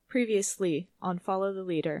Previously on Follow the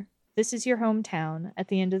Leader. This is your hometown at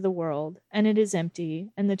the end of the world, and it is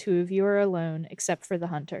empty, and the two of you are alone except for the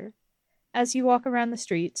hunter. As you walk around the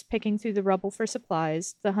streets, picking through the rubble for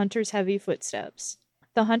supplies, the hunter's heavy footsteps.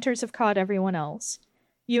 The hunters have caught everyone else.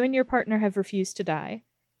 You and your partner have refused to die.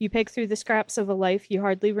 You pick through the scraps of a life you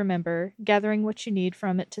hardly remember, gathering what you need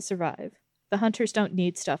from it to survive. The hunters don't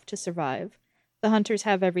need stuff to survive. The hunters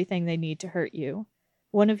have everything they need to hurt you.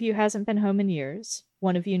 One of you hasn't been home in years.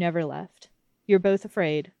 One of you never left. You're both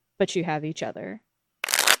afraid, but you have each other.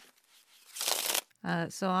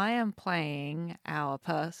 So I am playing our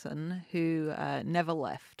person who never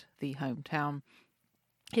left the hometown.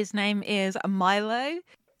 His name is Milo.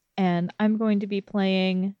 And I'm going to be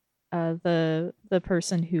playing the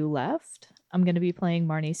person who left. I'm going to be playing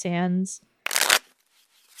Marnie Sands.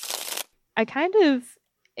 I kind of,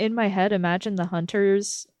 in my head, imagine the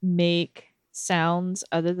hunters make sounds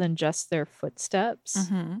other than just their footsteps.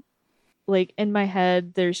 Mm-hmm. Like, in my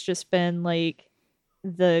head, there's just been, like,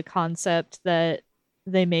 the concept that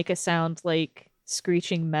they make a sound like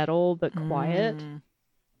screeching metal, but quiet.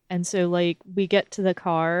 And so, like, we get to the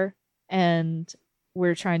car, and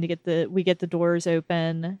we're trying to get the doors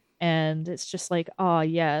open, and it's just like, oh,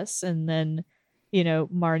 yes. And then, you know,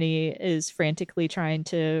 Marnie is frantically trying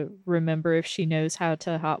to remember if she knows how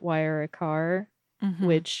to hotwire a car,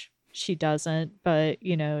 which she doesn't, but,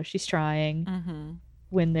 you know, she's trying.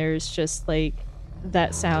 When there's just, like,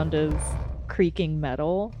 that sound of creaking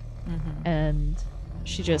metal, and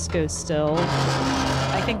she just goes still.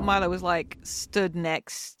 I think Milo was, like, stood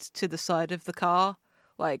next to the side of the car,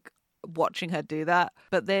 like, watching her do that.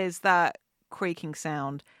 But there's that creaking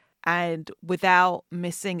sound, and without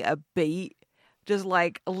missing a beat, just,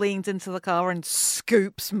 like, leans into the car and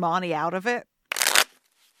scoops Marnie out of it.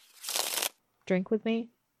 Drink with me?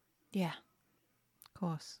 Yeah, of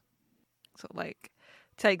course. So, like,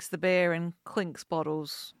 takes the beer and clinks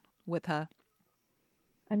bottles with her.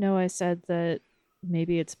 I know I said that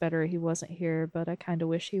maybe it's better he wasn't here, but I kind of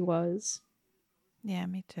wish he was. Yeah,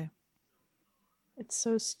 me too. It's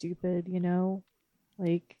so stupid, you know?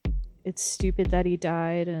 Like, it's stupid that he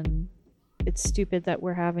died, and it's stupid that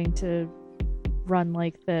we're having to run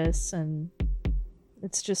like this, and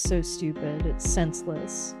it's just so stupid. It's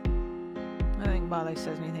senseless. I don't think Milo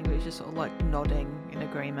says anything, but he's just sort of, like, nodding in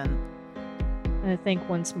agreement. And I think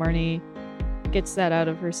once Marnie gets that out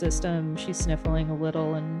of her system, she's sniffling a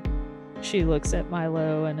little, and she looks at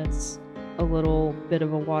Milo, and it's a little bit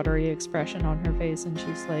of a watery expression on her face, and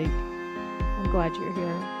she's like, I'm glad you're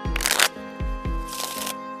here.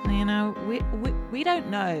 You know, we don't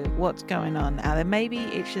know what's going on out there. Maybe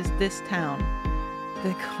it's just this town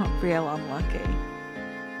that got real unlucky.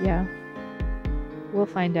 Yeah. We'll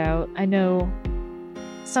find out. I know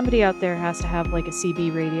somebody out there has to have, like, a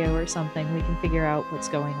CB radio or something. We can figure out what's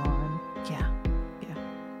going on. Yeah.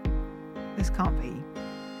 This can't be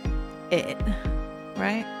it,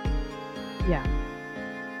 right? Yeah.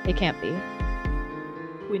 It can't be.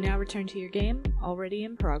 We now return to your game, already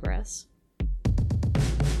in progress.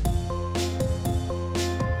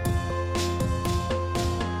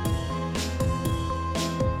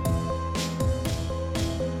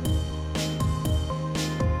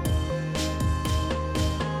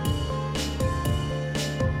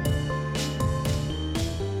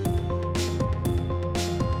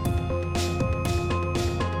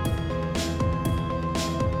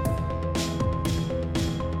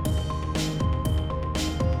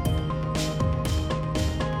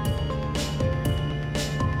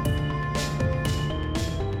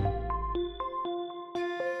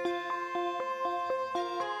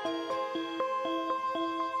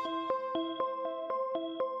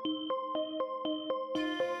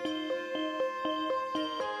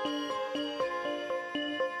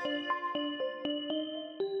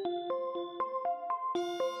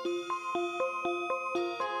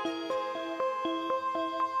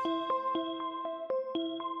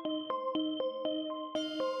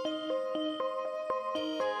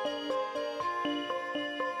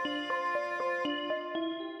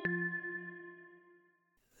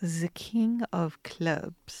 The King of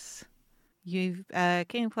Clubs. King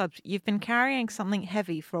of Clubs, you've been carrying something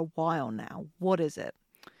heavy for a while now. What is it?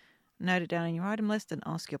 Note it down in your item list and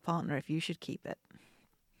ask your partner if you should keep it.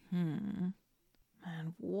 Man,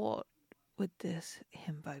 what would this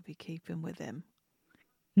himbo be keeping with him?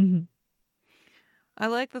 I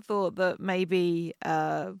like the thought that maybe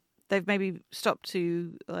they've maybe stopped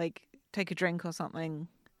to, like, take a drink or something,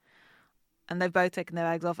 and they've both taken their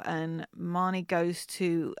bags off, and Marnie goes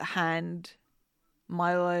to hand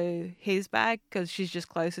Milo his bag because she's just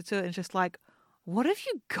closer to it, and it's just like, what have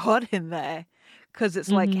you got in there? Because it's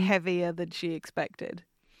like heavier than she expected.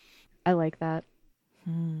 I like that.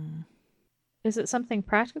 Hmm. Is it something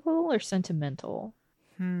practical or sentimental?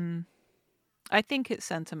 I think it's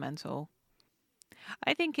sentimental.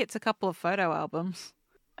 I think it's a couple of photo albums,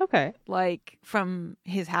 Okay. like from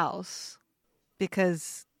his house,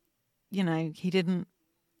 because, he didn't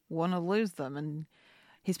want to lose them and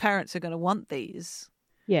his parents are going to want these.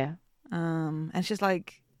 Yeah. And it's just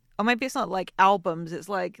like, or maybe it's not like albums, it's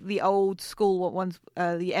like the old school ones,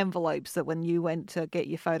 the envelopes that when you went to get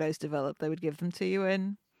your photos developed, they would give them to you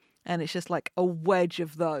in. And it's just like a wedge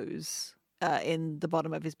of those in the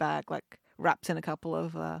bottom of his bag, like wrapped in a couple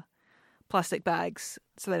of plastic bags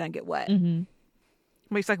so they don't get wet.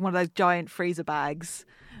 Mm-hmm. It's like one of those giant freezer bags,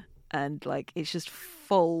 and like it's just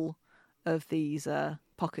full of these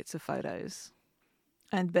pockets of photos.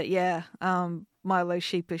 But yeah, Milo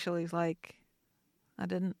sheepishly is like, I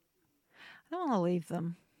don't want to leave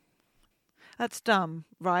them. That's dumb,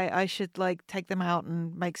 right? I should like take them out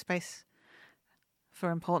and make space for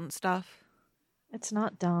important stuff. It's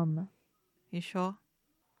not dumb. You sure?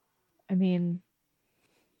 I mean,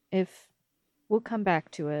 if we'll come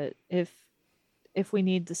back to it. If we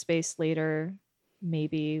need the space later,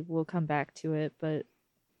 maybe we'll come back to it, but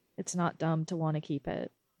it's not dumb to want to keep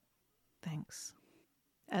it. Thanks.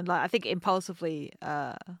 And like I think impulsively,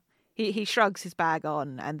 he shrugs his bag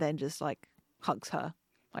on and then just like hugs her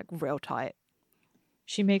like real tight.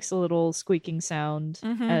 She makes a little squeaking sound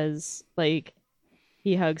as like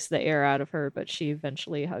he hugs the air out of her, but she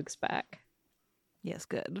eventually hugs back. Yes,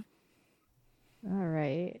 good. All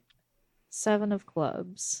right. 7 of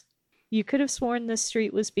clubs. You could have sworn this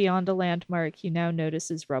street was beyond a landmark you now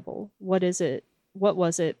notice is rubble. What is it? What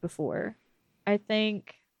was it before? I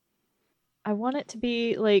think I want it to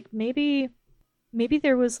be like maybe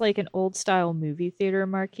there was like an old style movie theater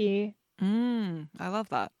marquee. I love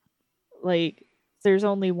that. Like there's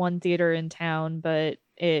only one theater in town, but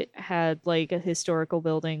it had like a historical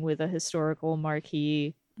building with a historical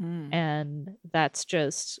marquee, and that's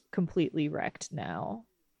just completely wrecked now.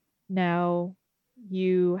 Now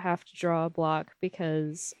you have to draw a block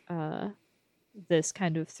because this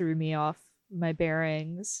kind of threw me off my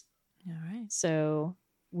bearings. All right. So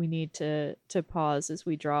we need to pause as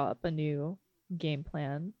we draw up a new game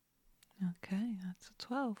plan. Okay, that's a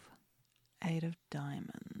 12. 8 of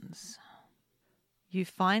diamonds. You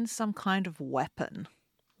find some kind of weapon.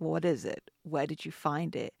 What is it? Where did you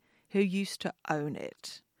find it? Who used to own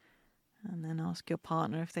it? And then ask your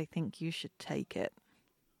partner if they think you should take it.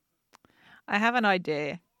 I have an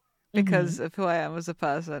idea because of who I am as a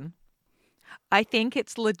person. I think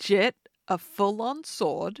it's legit a full-on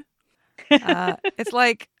sword. It's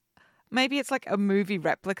like, maybe it's like a movie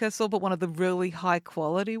replica sword, but one of the really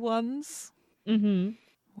high-quality ones. Mm-hmm.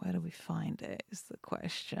 Where do we find it is the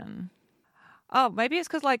question. Oh, maybe it's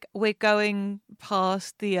because like we're going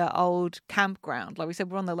past the old campground. Like we said,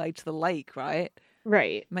 we're on the way to the lake, right?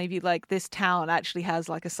 Right. Maybe like this town actually has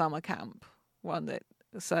like a summer camp, one that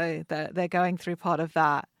so they're going through part of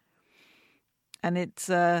that, and it's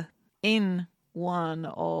in one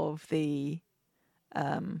of the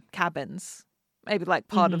cabins. Maybe like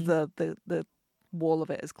part of the wall of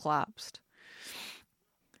it has collapsed,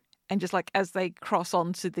 and just like as they cross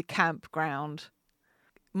onto the campground,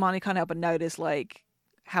 Marnie can't help but notice like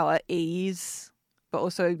how at ease, but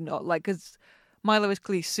also not like because Milo is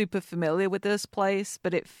clearly super familiar with this place,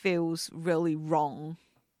 but it feels really wrong,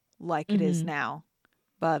 like it is now.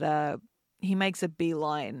 But he makes a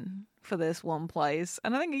beeline for this one place,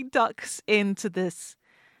 and I think he ducks into this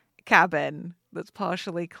cabin that's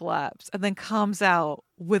partially collapsed, and then comes out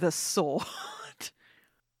with a sword.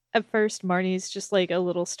 At first, Marnie's just like a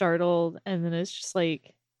little startled, and then it's just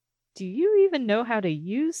like, do you even know how to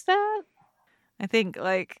use that? I think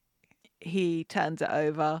like he turns it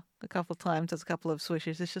over a couple of times, does a couple of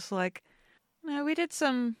swishes. It's just like, no, we did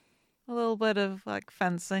a little bit of like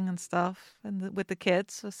fencing and stuff with the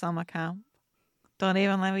kids for summer camp. Don't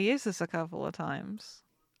even let me use this a couple of times.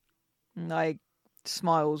 Like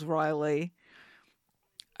smiles wryly.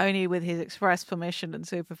 Only with his express permission and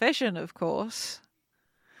supervision, of course.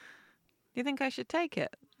 Do you think I should take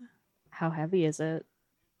it? How heavy is it?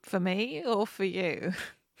 For me or for you?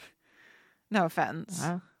 No offense.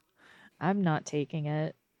 I'm not taking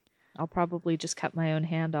it. I'll probably just cut my own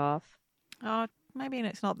hand off. Oh, maybe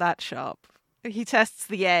it's not that sharp. He tests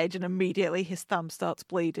the edge and immediately his thumb starts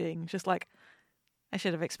bleeding. Just like, I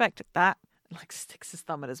should have expected that. And like sticks his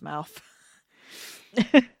thumb in his mouth.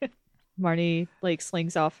 Marnie like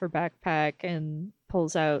slings off her backpack and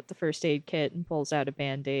pulls out the first aid kit and pulls out a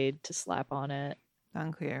band-aid to slap on it.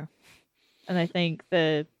 Thank you. And I think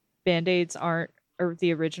the band-aids aren't or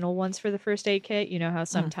the original ones for the first aid kit. You know how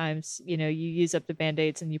sometimes, you use up the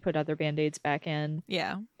band-aids and you put other band-aids back in.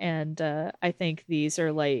 Yeah. And I think these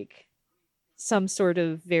are like some sort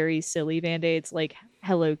of very silly band-aids, like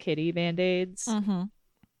Hello Kitty band-aids. Mm-hmm.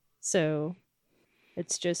 So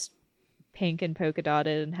it's just pink and polka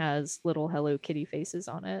dotted and has little Hello Kitty faces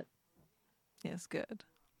on it. Yes, good.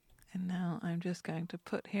 And now I'm just going to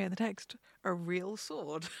put here the text, a real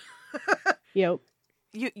sword. Yep.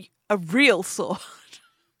 A real sword.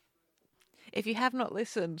 If you have not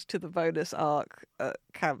listened to the bonus arc at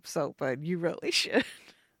Camp Saltburn, you really should.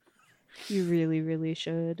 You really, really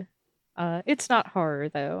should. It's not horror,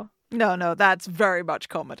 though. No, that's very much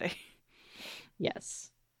comedy.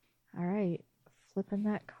 Yes. All right. Flipping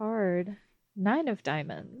that card. 9 of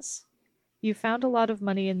diamonds. You found a lot of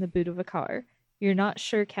money in the boot of a car. You're not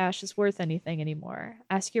sure cash is worth anything anymore.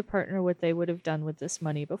 Ask your partner what they would have done with this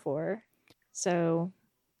money before. So...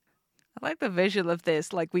 I like the visual of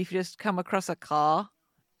this. Like, we've just come across a car.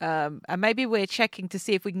 And maybe we're checking to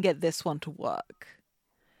see if we can get this one to work.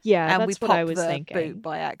 Yeah, and that's we what I pop was the thinking. boot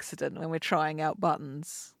by accident when we're trying out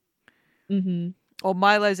buttons. Mm-hmm. Or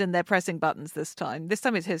Milo's in there pressing buttons this time. This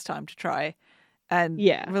time it's his time to try. And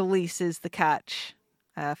releases the catch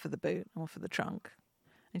for the boot or for the trunk.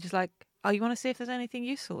 And just like, oh, you want to see if there's anything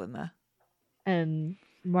useful in there? And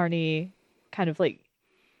Marnie kind of like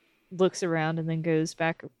looks around and then goes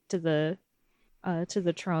back to the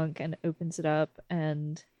trunk and opens it up.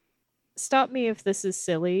 And stop me if this is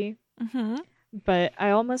silly, but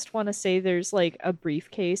I almost want to say there's like a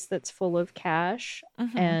briefcase that's full of cash,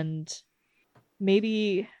 and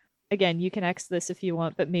maybe, again, you can X this if you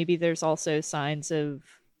want, but maybe there's also signs of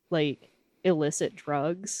like illicit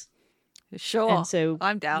drugs. Sure. And so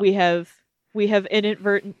I'm down. We have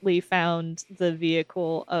inadvertently found the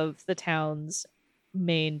vehicle of the town's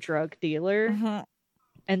main drug dealer.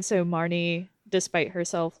 And so Marnie, despite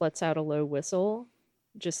herself, lets out a low whistle,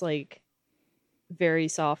 just like very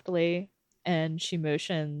softly, and she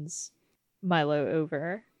motions Milo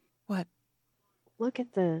over. What? Look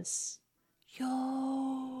at this.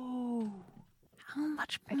 Yo, how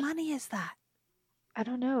much money is that? I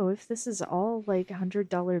don't know if this is all like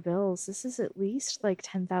 $100 bills. This is at least like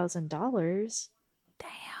 $10,000. Damn.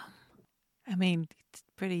 I mean, it's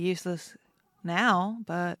pretty useless now,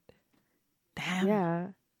 but damn. Yeah.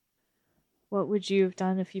 What would you have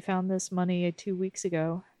done if you found this money 2 weeks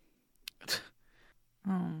ago?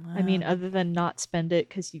 Oh, man. I mean, other than not spend it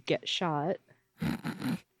because you get shot.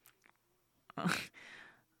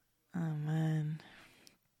 Oh man.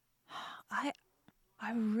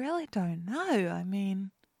 I really don't know. I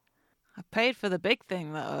mean, I paid for the big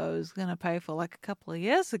thing that I was going to pay for like a couple of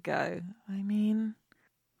years ago. I mean,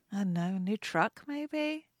 I don't know, a new truck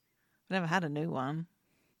maybe? I've never had a new one.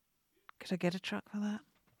 Could I get a truck for that?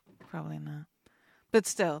 Probably not. But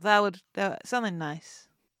still, that would something nice.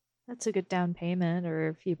 That's a good down payment, or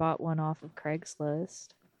if you bought one off of Craigslist.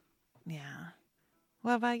 Yeah.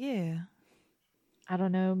 What about you? I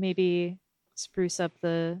don't know, maybe spruce up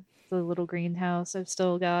the little greenhouse I've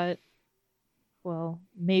still got. Well,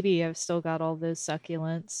 maybe I've still got all those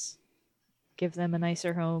succulents. Give them a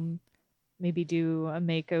nicer home. Maybe do a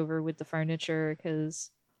makeover with the furniture,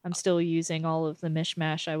 because I'm still using all of the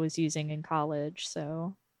mishmash I was using in college,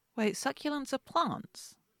 so... Wait, succulents are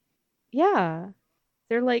plants? Yeah.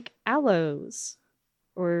 They're like aloes.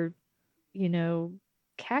 Or,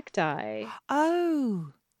 cacti.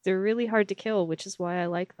 Oh! They're really hard to kill, which is why I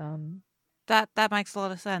like them. That makes a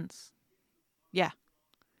lot of sense. Yeah.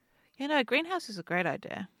 A greenhouse is a great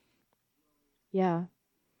idea. Yeah.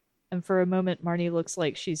 And for a moment, Marnie looks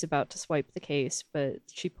like she's about to swipe the case, but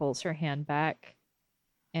she pulls her hand back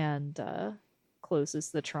and closes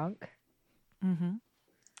the trunk. Mm-hmm.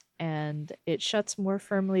 And it shuts more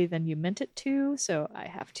firmly than you meant it to, so I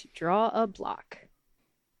have to draw a block.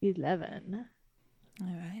 11.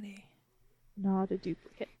 Alrighty. Not a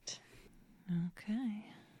duplicate. Okay.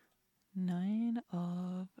 9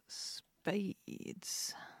 of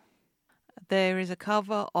spades. There is a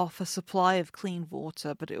cover off a supply of clean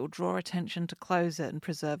water, but it will draw attention to close it and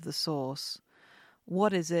preserve the source.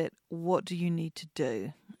 What is it? What do you need to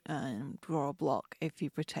do? Draw a block if you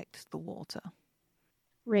protect the water.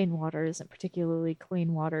 Rainwater isn't particularly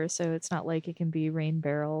clean water, so it's not like it can be rain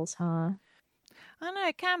barrels, huh? I know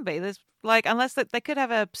it can be. There's unless they could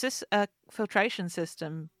have a filtration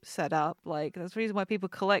system set up. That's the reason why people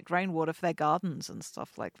collect rainwater for their gardens and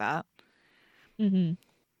stuff like that. Mm-hmm.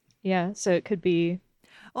 Yeah, so it could be.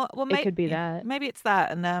 Well, it could be that. Maybe it's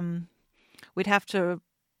that, and we'd have to.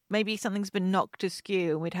 Maybe something's been knocked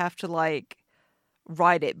askew, and we'd have to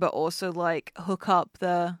ride it, but also hook up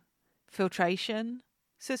the filtration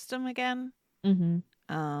system again.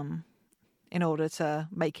 Mm-hmm. In order to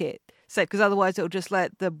make it safe, because otherwise it'll just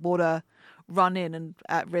let the water run in and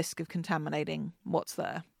at risk of contaminating what's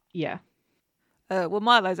there. Yeah. Well,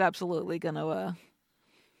 Milo's absolutely going to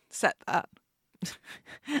set that.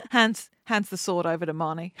 hands the sword over to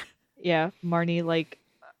Marnie. Yeah. Marnie, like,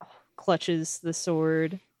 clutches the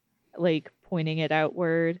sword, like, pointing it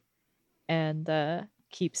outward, and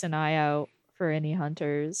keeps an eye out for any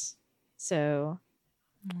hunters. So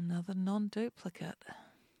Another non-duplicate.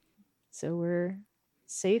 So we're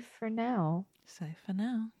safe for now. Safe for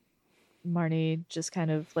now. Marnie just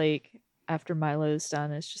kind of like, after Milo's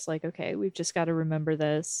done, is just like, okay, we've just got to remember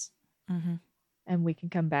this. Mm-hmm. And we can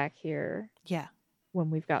come back here. Yeah. When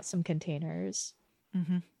we've got some containers.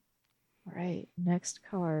 Mm-hmm. All right, next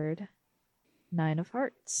card. 9 of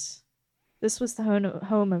Hearts. This was the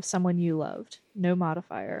home of someone you loved. No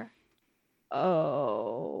modifier.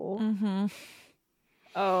 Oh. Mm-hmm.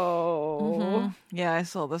 Oh. Mm-hmm. Yeah, I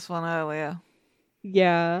saw this one earlier.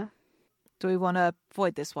 Yeah. Do we want to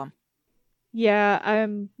avoid this one? Yeah,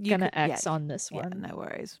 I'm gonna X on this one. Yeah, no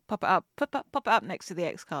worries. Pop it up. Pop it up next to the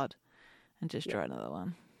X card, and just draw another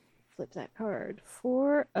one. Flip that card.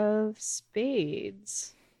 4 of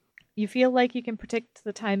Spades. You feel like you can predict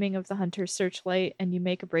the timing of the hunter's searchlight, and you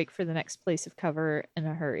make a break for the next place of cover in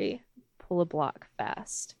a hurry. Pull a block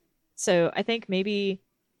fast. So I think maybe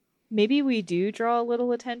we do draw a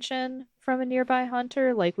little attention from a nearby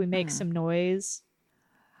hunter, like we make some noise.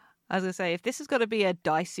 I was going to say, if this is going to be a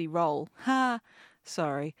dicey roll,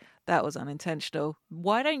 sorry, that was unintentional.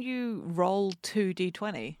 Why don't you roll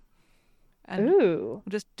 2d20? And Ooh.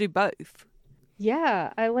 just do both.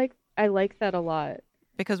 Yeah, I like that a lot.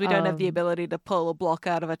 Because we don't have the ability to pull a block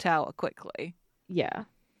out of a tower quickly. Yeah,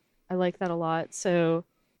 I like that a lot. So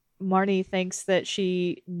Marnie thinks that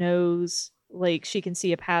she knows, like, she can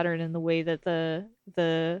see a pattern in the way that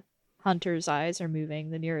the hunter's eyes are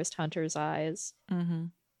moving, the nearest hunter's eyes. Mm-hmm.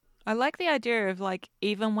 I like the idea of, like,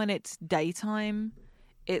 even when it's daytime,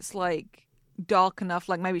 it's, like, dark enough,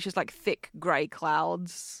 like, maybe it's just, like, thick grey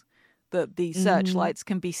clouds that the searchlights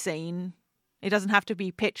can be seen. It doesn't have to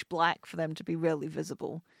be pitch black for them to be really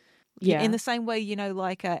visible. Yeah. In the same way, you know,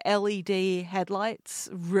 like LED headlights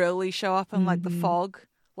really show up in, like, the fog,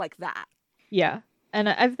 like that. Yeah. And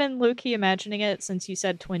I've been low-key imagining it since you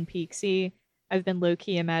said Twin Peaksy. I've been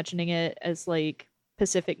low-key imagining it as, like,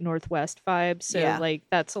 Pacific Northwest vibes. So like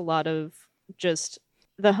that's a lot of just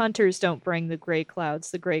the hunters don't bring the gray clouds.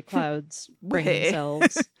 The gray clouds bring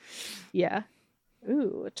themselves. Yeah.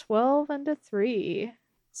 Ooh, 12 and a 3.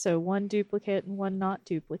 So 1 duplicate and 1 not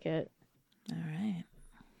duplicate. All right.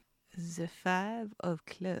 The 5 of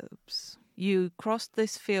clubs. You crossed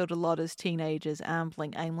this field a lot as teenagers,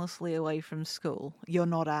 ambling aimlessly away from school. You're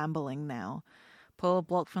not ambling now. Pull a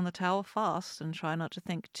block from the tower fast and try not to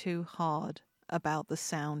think too hard about the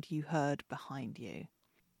sound you heard behind you.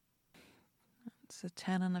 It's a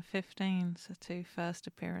 10 and a 15, so 2 first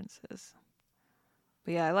appearances.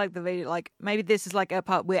 But yeah, I like the video. Like, maybe this is like a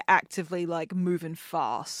part we're actively like moving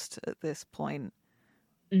fast at this point.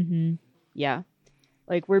 Mm-hmm. Yeah.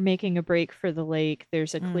 Like we're making a break for the lake.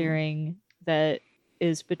 There's a clearing that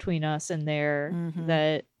is between us and there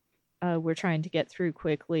that we're trying to get through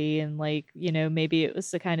quickly. And like, you know, maybe it was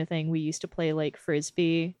the kind of thing we used to play like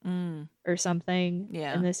Frisbee or something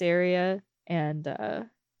in this area. And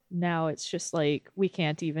now it's just like we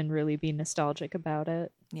can't even really be nostalgic about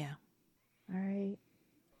it. Yeah. All right.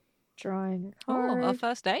 Drawing a card. Oh, our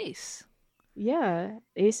first ace. Yeah,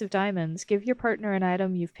 Ace of Diamonds. Give your partner an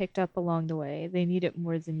item you've picked up along the way. They need it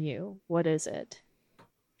more than you. What is it?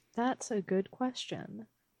 That's a good question.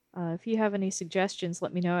 If you have any suggestions,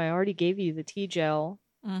 let me know. I already gave you the tea gel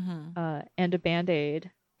and a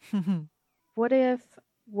Band-Aid. What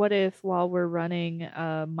if while we're running,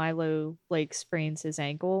 Milo like sprains his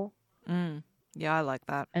ankle? Yeah, I like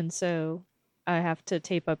that. And so I have to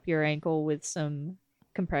tape up your ankle with some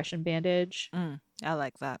compression bandage. I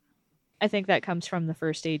like that. I think that comes from the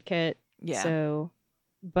first aid kit. Yeah. So,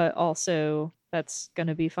 but also that's going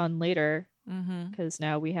to be fun later because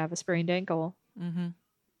now we have a sprained ankle.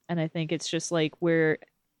 And I think it's just like we're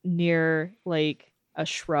near like a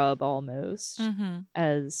shrub almost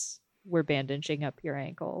as we're bandaging up your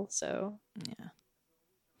ankle. So, yeah.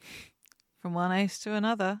 From one ace to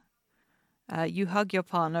another. You hug your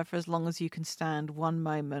partner for as long as you can stand one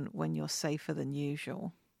moment when you're safer than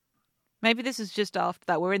usual. Maybe this is just after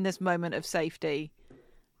that. We're in this moment of safety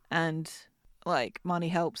and, like,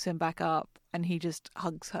 Marnie helps him back up and he just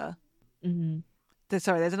hugs her.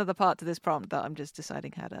 Sorry, there's another part to this prompt that I'm just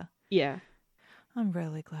deciding how to... Yeah. I'm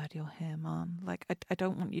really glad you're here, Mom. Like, I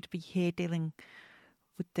don't want you to be here dealing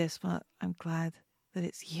with this, but I'm glad that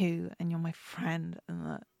it's you and you're my friend and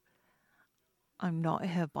that I'm not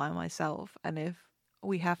here by myself. And if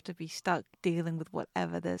we have to be stuck dealing with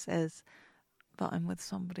whatever this is, that I'm with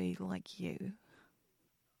somebody like you.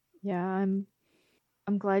 Yeah, I'm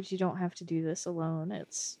glad you don't have to do this alone.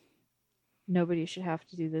 It's nobody should have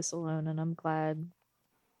to do this alone, and I'm glad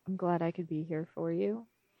I could be here for you.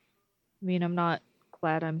 I mean, I'm not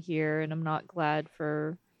glad I'm here, and I'm not glad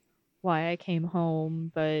for why I came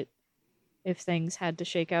home, but if things had to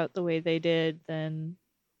shake out the way they did, then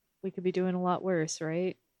we could be doing a lot worse,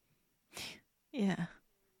 right? Yeah.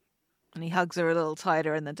 And he hugs her a little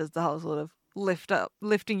tighter and then does the whole sort of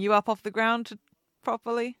lifting you up off the ground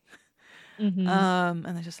properly. Mm-hmm. And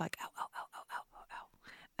they're just like, ow, ow, ow, ow, ow, ow, ow.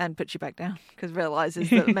 And puts you back down because realizes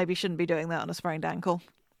that maybe shouldn't be doing that on a sprained ankle.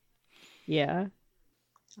 Yeah.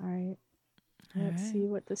 All right. Let's right. see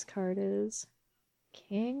what this card is.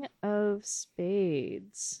 King of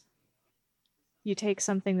Spades. You take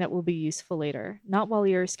something that will be useful later, not while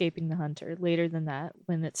you're escaping the hunter, later than that,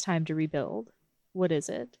 when it's time to rebuild. What is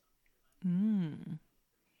it?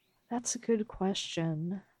 That's a good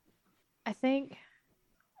question. I think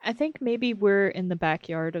maybe we're in the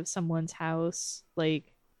backyard of someone's house. Like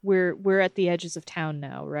we're at the edges of town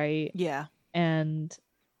now, right? Yeah. And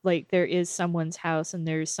like there is someone's house and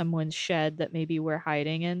there's someone's shed that maybe we're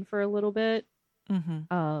hiding in for a little bit.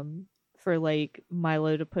 For like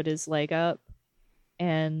Milo to put his leg up,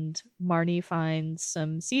 and Marnie finds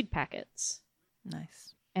some seed packets.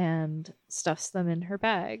 Nice. And stuffs them in her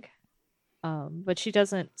bag. But she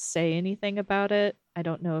doesn't say anything about it. I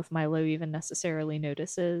don't know if Milo even necessarily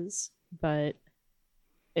notices, but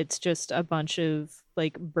it's just a bunch of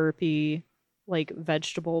like burpy, like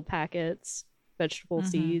vegetable packets, vegetable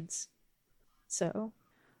seeds. So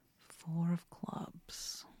 4 of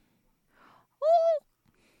clubs. Ooh.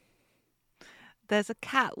 There's a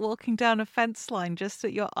cat walking down a fence line just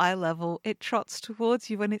at your eye level. It trots towards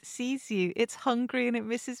you when it sees you. It's hungry and it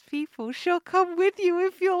misses people. She'll come with you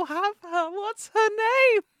if you'll have her. What's her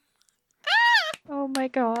name? oh my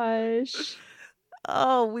gosh.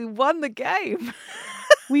 Oh, we won the game.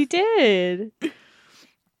 We did.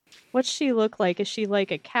 What's she look like? Is she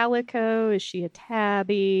like a calico? Is she a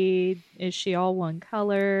tabby? Is she all one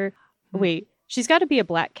color? Wait, she's got to be a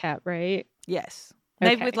black cat, right? Yes.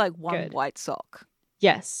 Maybe Okay, with like one good. white sock.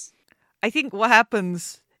 Yes. I think what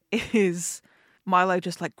happens is Milo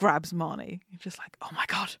just like grabs Marnie. He's just like, oh my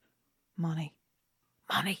God, Marnie.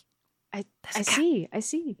 I see.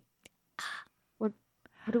 What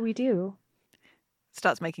do we do?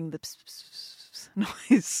 Starts making the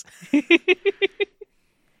noise.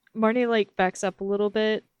 Marnie like backs up a little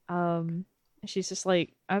bit. She's just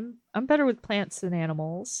like, I'm better with plants than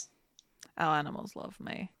animals. Our animals love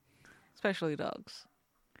me, especially dogs.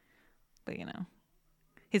 But you know,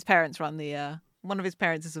 his parents run the. One of his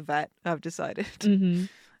parents is a vet. I've decided. Mm-hmm.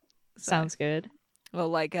 So, sounds good. Well,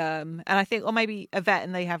 like and I think, or maybe a vet,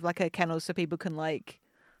 and they have like a kennel so people can like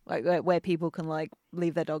where people can like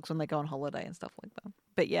leave their dogs when they go on holiday and stuff like that.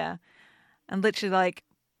 But yeah, and literally like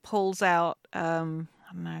pulls out I don't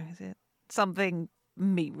know, is it something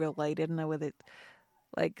meat related? I don't know whether it's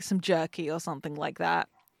like some jerky or something like that,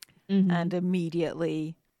 and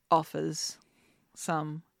immediately offers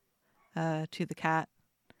some to the cat.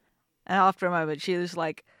 And after a moment, she just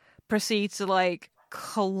like proceeds to like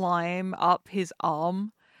climb up his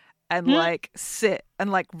arm and like sit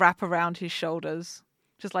and like wrap around his shoulders.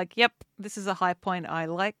 Just like, yep, this is a high point I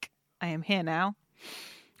like. I am here now.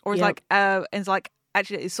 Or it's like, and it's like,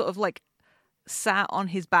 actually, it's sort of like sat on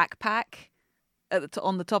his backpack,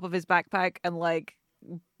 on the top of his backpack, and like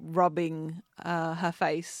rubbing her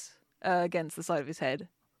face against the side of his head.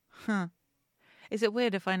 Huh. Is it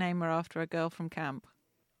weird if I name her after a girl from camp?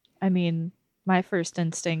 I mean, my first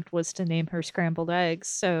instinct was to name her Scrambled Eggs,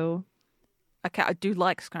 so... Okay, I do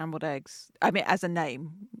like scrambled eggs. I mean, as a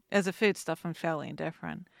name. As a food stuff, I'm fairly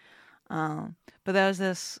indifferent. But there was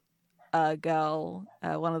this girl,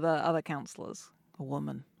 one of the other counselors, a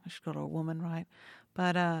woman. I should call her a woman, right?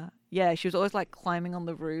 But yeah, she was always like climbing on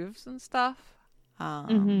the roofs and stuff.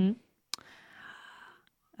 Oh,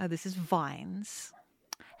 this is Vines.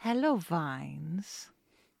 Hello, Vines.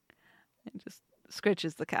 It just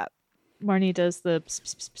scratches the cat. Marnie does the pss,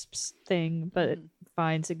 pss, pss, pss thing, but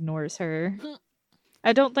Vines ignores her.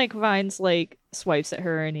 I don't think Vines like swipes at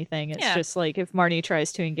her or anything. It's just like if Marnie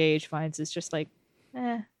tries to engage, Vines is just like,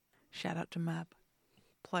 eh. Shout out to Mab,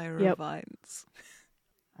 player of Vines.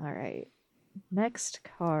 All right, next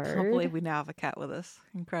card. I can't believe we now have a cat with us.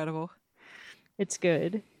 Incredible. It's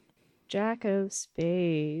good. Jack of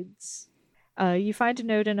Spades. You find a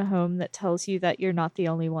note in a home that tells you that you're not the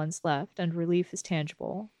only ones left, and relief is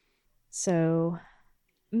tangible. So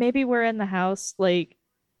maybe we're in the house, like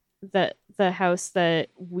the house that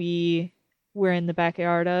we were in the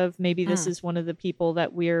backyard of. Maybe this Mm. is one of the people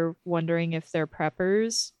that we're wondering if they're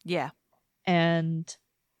preppers, Yeah. and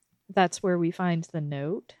that's where we find the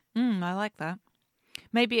note. I like that.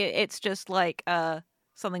 Maybe it's just like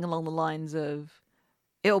something along the lines of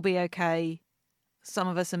it'll be okay. Some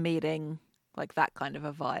of us are meeting, like that kind of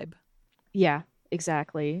a vibe. Yeah,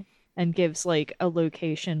 exactly. And gives like a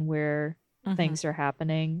location where Mm-hmm. things are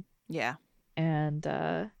happening. Yeah. And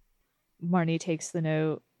Marnie takes the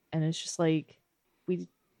note and it's just like, we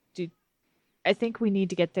do. I think we need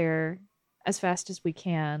to get there as fast as we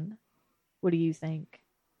can. What do you think?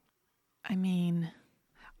 I mean,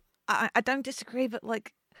 I don't disagree, but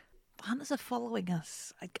like the hunters are following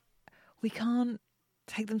us. Like we can't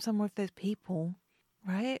take them somewhere if there's people,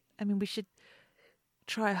 right? I mean, we should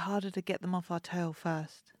try harder to get them off our tail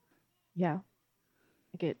first. Yeah,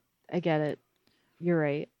 I get it. You're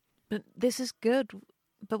right. But this is good.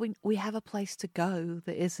 But we have a place to go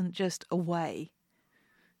that isn't just away.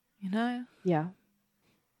 You know? Yeah,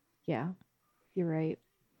 yeah, you're right.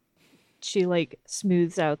 She like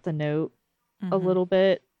smooths out the note a Mm-hmm. little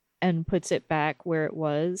bit and puts it back where it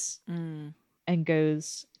was Mm. and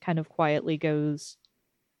goes kind of quietly goes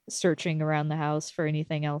searching around the house for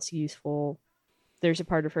anything else useful. There's a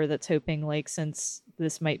part of her that's hoping, like, since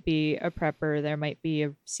this might be a prepper, there might be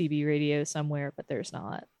a CB radio somewhere, but there's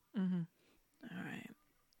not. Mm-hmm. All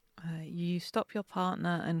right. You stop your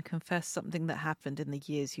partner and confess something that happened in the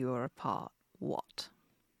years you were apart. What?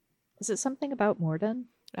 Is it something about Morden?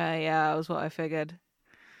 Yeah, that was what I figured.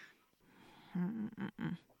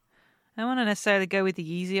 Mm-mm-mm. I don't want to necessarily go with the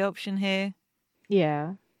easy option here.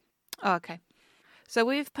 Yeah. Oh, okay. So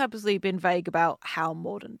we've purposely been vague about how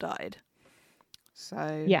Morden died.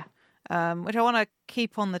 So, Yeah. which I want to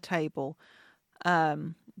keep on the table.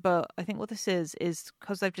 But I think what this is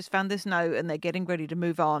because they've just found this note and they're getting ready to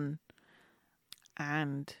move on.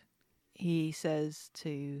 And he says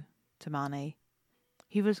to Marnie,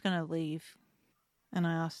 he was going to leave, and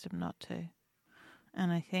I asked him not to.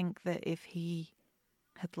 And I think that if he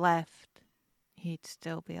had left, he'd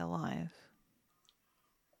still be alive.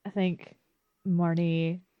 I think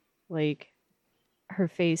Marnie, like, her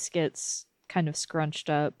face gets kind of scrunched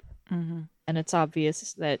up, Mm-hmm. and it's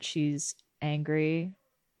obvious that she's angry.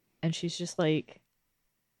 And she's just like,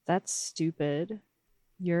 that's stupid.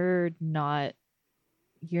 You're not,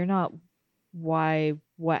 you're not why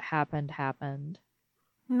what happened happened.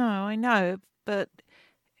 No, I know, but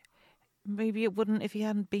maybe it wouldn't if he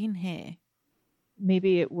hadn't been here.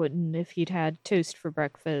 Maybe it wouldn't if he'd had toast for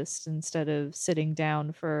breakfast instead of sitting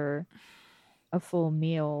down for a full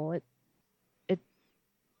meal. It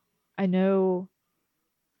I know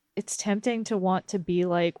it's tempting to want to be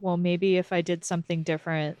like, well, maybe if I did something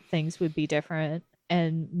different, things would be different.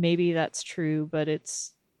 And maybe that's true, but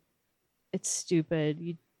it's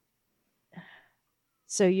stupid.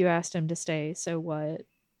 So you asked him to stay, so what?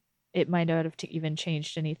 It might not have even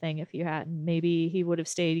changed anything if you hadn't. Maybe he would have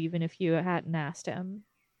stayed even if you hadn't asked him.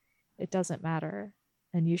 It doesn't matter.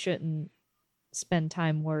 And you shouldn't spend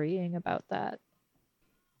time worrying about that.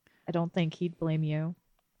 I don't think he'd blame you.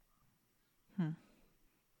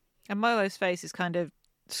 And Molo's face is kind of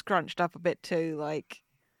scrunched up a bit too. Like,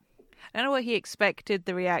 I don't know what he expected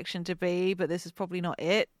the reaction to be, but this is probably not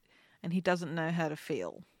it. And he doesn't know how to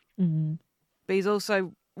feel. Mm-hmm. But he's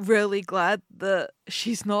also really glad that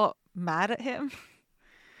she's not mad at him.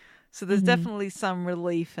 So there's definitely some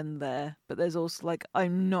relief in there. But there's also like,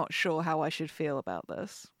 I'm not sure how I should feel about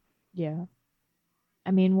this. Yeah.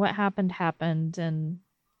 I mean, what happened happened and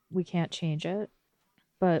we can't change it.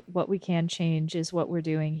 But what we can change is what we're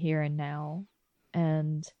doing here and now.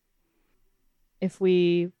 And if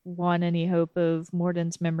we want any hope of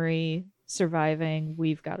Morden's memory surviving,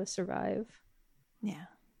 we've got to survive. Yeah.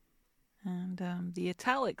 And the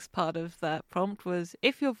italics part of that prompt was,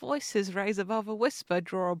 if your voices raise above a whisper,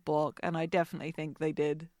 draw a block. And I definitely think they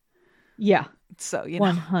did. Yeah. So, you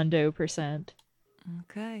know. 100%.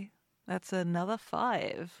 Okay. That's another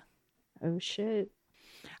 5. Oh, shit.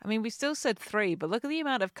 I mean, we still said 3, but look at the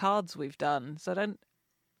amount of cards we've done. So I don't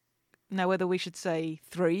know whether we should say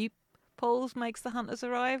 3 pulls makes the hunters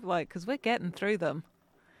arrive. Like, because we're getting through them.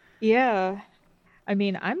 Yeah. I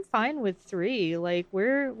mean, I'm fine with 3. Like,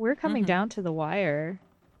 we're coming down to the wire.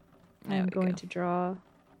 I'm going to draw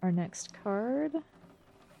our next card.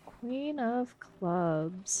 Queen of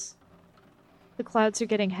Clubs. The clouds are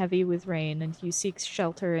getting heavy with rain, and you seek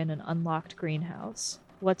shelter in an unlocked greenhouse.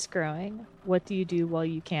 What's growing? What do you do while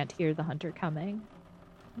you can't hear the hunter coming?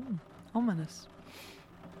 Ominous.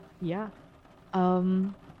 Yeah.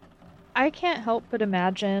 I can't help but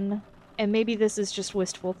imagine and maybe this is just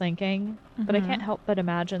wistful thinking, but I can't help but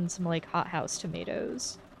imagine some like hothouse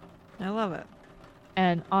tomatoes. I love it.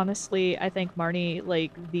 And honestly, I think Marnie,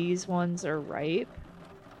 like, these ones are ripe.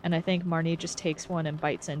 And I think Marnie just takes one and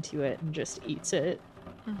bites into it and just eats it.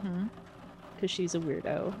 Because she's a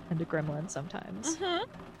weirdo and a gremlin sometimes.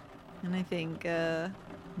 And I think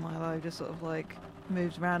Milo just sort of like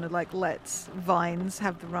moves around and like lets Vines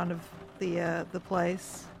have the run of the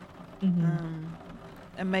place.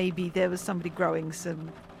 And maybe there was somebody growing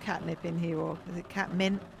some catnip in here, or is it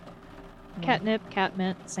catmint? Catnip,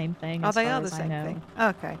 catmint, same thing. Oh, they are the same thing.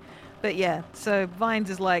 Okay. But yeah, so Vines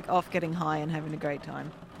is like off getting high and having a great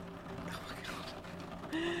time. Oh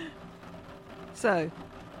my god. So,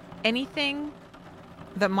 anything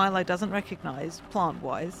that Milo doesn't recognize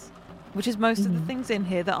plant-wise, which is most of the things in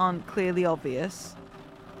here that aren't clearly obvious,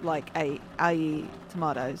 like i.e.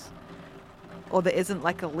 tomatoes, or there isn't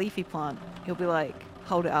like a leafy plant, he'll be like,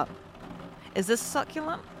 hold it up. Is this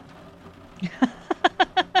succulent?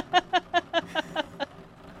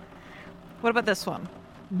 What about this one?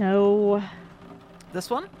 No. This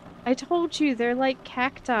one? I told you, they're like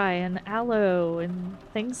cacti and aloe and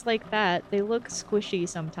things like that. They look squishy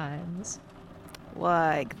sometimes.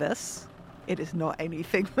 Like this? It is not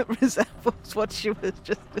anything that resembles what she was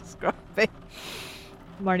just describing.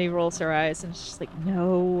 Marnie rolls her eyes and she's like,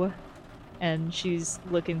 no. And she's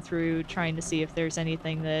looking through, trying to see if there's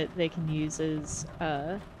anything that they can use as,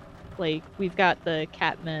 like, we've got the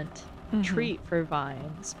catmint treat for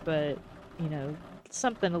Vines, but, you know,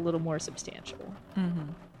 something a little more substantial.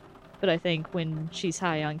 But I think when she's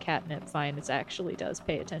high on catnip, Vines actually does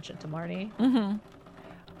pay attention to Marnie.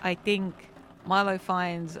 I think Milo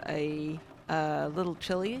finds a little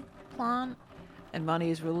chili plant, and Marnie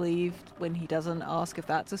is relieved when he doesn't ask if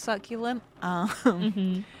that's a succulent.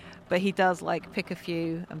 But he does like pick a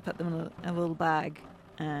few and put them in a little bag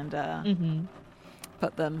and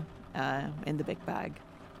put them in the big bag.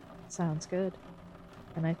 Sounds good.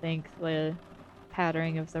 And I think the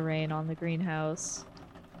pattering of the rain on the greenhouse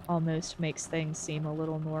almost makes things seem a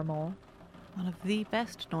little normal. One of the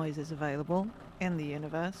best noises available in the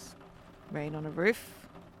universe. Rain on a roof.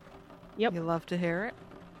 Yep. You love to hear it.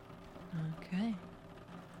 Okay.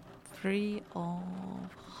 3 of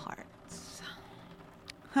hearts.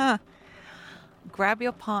 Huh. Grab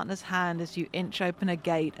your partner's hand as you inch open a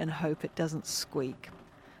gate and hope it doesn't squeak.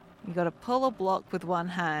 You gotta pull a block with one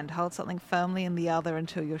hand, hold something firmly in the other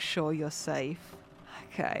until you're sure you're safe.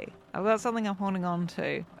 Okay, I've got something I'm holding on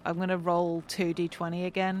to. I'm gonna roll 2d20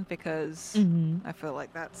 again because I feel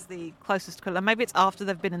like that's the closest. Maybe it's after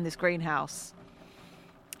they've been in this greenhouse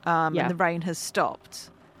and the rain has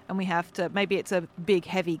stopped. And we have to, maybe it's a big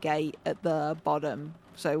heavy gate at the bottom,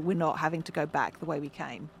 so we're not having to go back the way we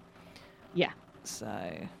came. Yeah. So,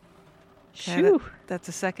 okay, that's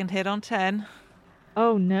a second hit on 10.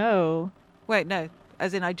 Oh no. Wait, no.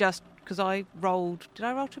 As in, because I rolled, did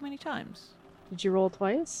I roll too many times? Did you roll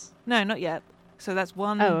twice? No, not yet. So that's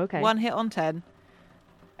one hit on 10.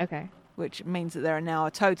 Okay. Which means that there are now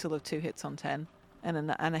a total of 2 hits on 10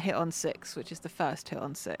 and a hit on 6, which is the first hit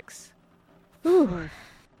on 6. Ooh.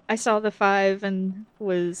 I saw the 5 and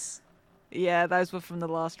was... Yeah, those were from the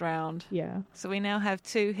last round. Yeah. So we now have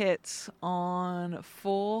 2 hits on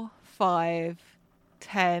 4, 5,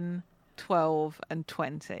 10, 12, and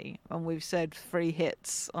 20. And we've said 3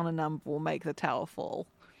 hits on a number will make the tower fall.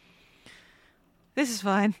 This is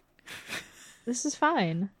fine. This is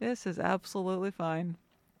fine. This is absolutely fine.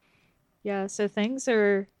 Yeah, so things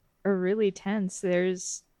are really tense.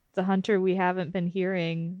 There's the hunter we haven't been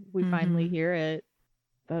hearing. We finally hear it.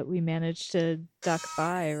 But we managed to duck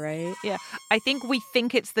by, right? Yeah. I think we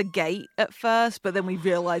think it's the gate at first, but then we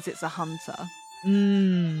realize it's a hunter.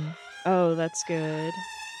 Oh, that's good.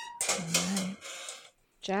 Right.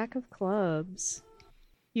 Jack of clubs.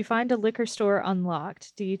 You find a liquor store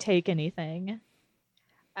unlocked. Do you take anything?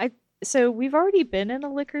 So we've already been in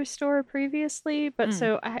a liquor store previously, but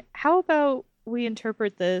how about we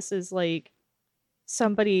interpret this as like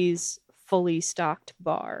somebody's fully stocked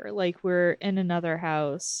bar? Like we're in another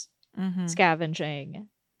house scavenging.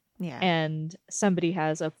 Yeah. And somebody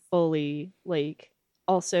has a fully, like,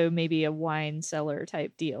 also maybe a wine cellar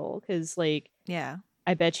type deal. Because, like, yeah,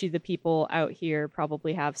 I bet you the people out here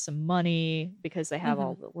probably have some money because they have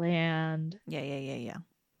all the land. Yeah.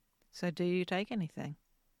 So do you take anything?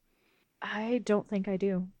 I don't think I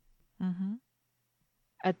do.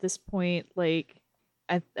 At this point, like,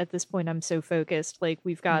 at this point, I'm so focused. Like,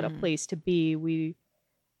 we've got a place to be. We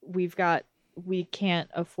can't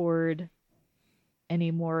afford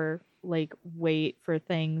any more, like, wait for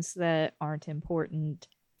things that aren't important.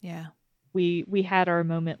 Yeah. we had our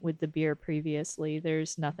moment with the beer previously.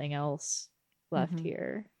 There's nothing else left Mm-hmm.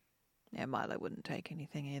 here. Yeah, Milo wouldn't take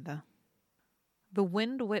anything either. The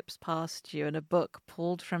wind whips past you, and a book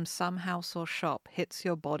pulled from some house or shop hits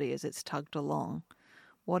your body as it's tugged along.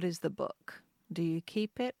 What is the book? Do you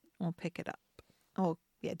keep it or pick it up? Or,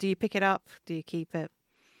 yeah, do you pick it up? Do you keep it?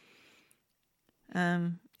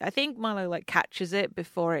 I think Milo, like, catches it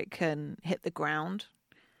before it can hit the ground.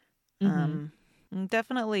 Mm-hmm. And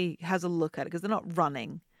definitely has a look at it because they're not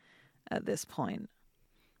running at this point.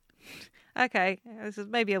 Okay, this is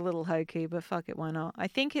maybe a little hokey, but fuck it, why not? I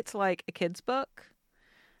think it's like a kid's book.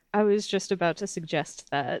 I was just about to suggest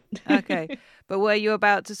that. Okay, but were you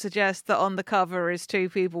about to suggest that on the cover is two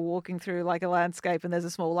people walking through like a landscape and there's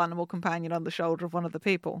a small animal companion on the shoulder of one of the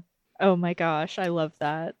people? Oh my gosh, I love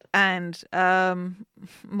that. And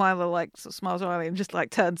Milo like sort of smiles slightly and just like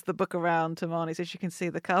turns the book around to Marnie so she can see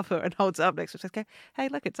the cover and holds it up next to her. Says, "Hey,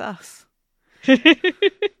 look, it's us."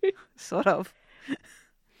 Sort of.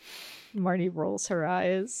 Marnie rolls her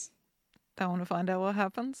eyes. Don't want to find out what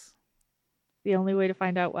happens. The only way to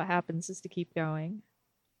find out what happens is to keep going.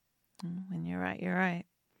 And you're right. You're right.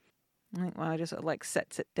 I think Milo just sort of like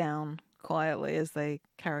sets it down quietly as they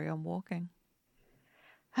carry on walking.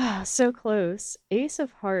 So close. Ace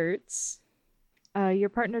of Hearts. Your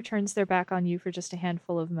partner turns their back on you for just a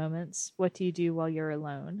handful of moments. What do you do while you're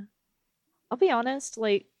alone? I'll be honest,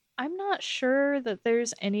 like, I'm not sure that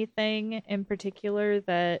there's anything in particular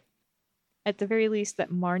that, at the very least,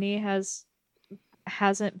 that Marnie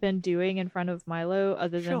hasn't been doing in front of Milo,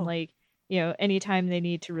 other than Sure. like, anytime they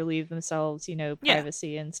need to relieve themselves, Yeah.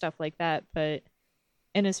 privacy and stuff like that. But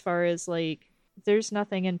and as far as like, there's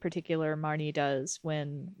nothing in particular Marnie does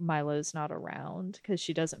when Milo's not around because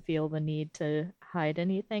she doesn't feel the need to hide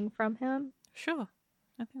anything from him. Sure.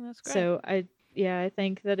 I think that's great. So I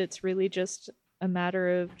think that it's really just a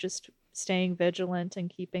matter of just staying vigilant and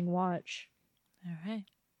keeping watch. All right.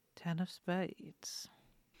 10 of spades.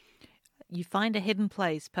 You find a hidden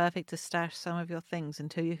place perfect to stash some of your things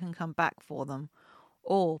until you can come back for them,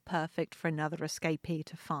 or perfect for another escapee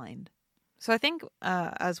to find. So I think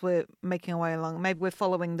as we're making our way along, maybe we're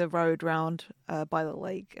following the road round by the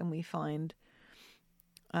lake and we find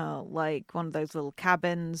like one of those little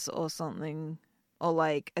cabins or something, or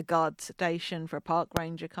like a guard station for a park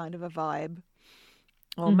ranger kind of a vibe.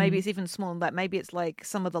 Or maybe it's even smaller than that. Maybe it's like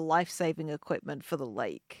some of the life-saving equipment for the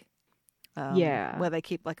lake. Yeah. Where they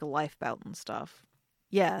keep like a lifebelt and stuff.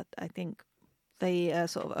 Yeah, I think they are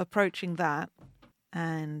sort of approaching that,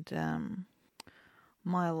 and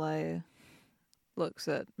Milo looks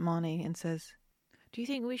at Marnie and says, "Do you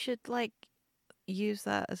think we should like use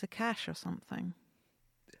that as a cache or something?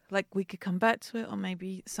 Like we could come back to it, or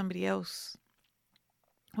maybe somebody else,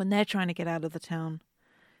 when they're trying to get out of the town,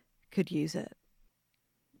 could use it."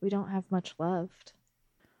 We don't have much left.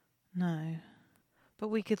 No, but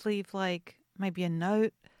we could leave like maybe a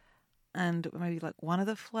note and maybe like one of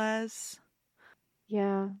the flares.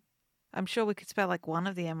 Yeah. I'm sure we could spare like one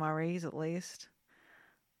of the MREs at least.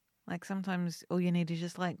 Like sometimes all you need is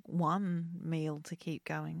just like one meal to keep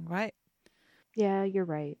going, right? Yeah, you're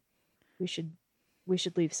right. We should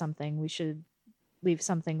leave something. We should leave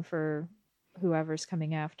something for whoever's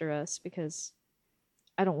coming after us because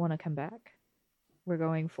I don't want to come back. We're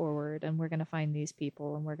going forward and we're going to find these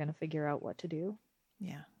people and we're going to figure out what to do.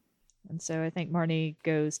 Yeah. And so I think Marnie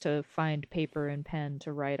goes to find paper and pen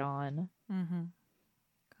to write on. Mm-hmm.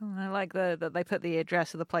 Cool. I like that they put the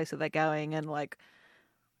address of the place that they're going and like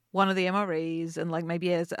one of the MREs and like maybe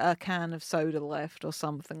there's a can of soda left or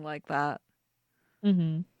something like that.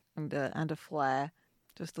 Mm-hmm. And a flare.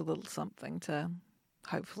 Just a little something to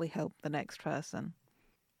hopefully help the next person.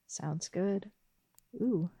 Sounds good.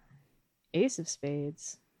 Ooh, Ace of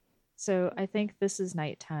Spades. So I think this is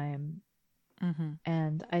nighttime, Mm-hmm.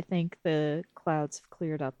 and I think the clouds have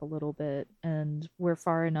cleared up a little bit, and we're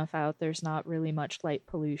far enough out. There's not really much light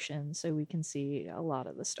pollution, so we can see a lot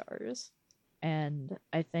of the stars. And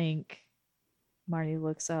I think Marnie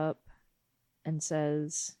looks up and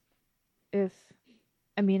says, if,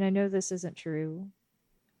 I mean, I know this isn't true.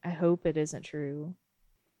 I hope it isn't true.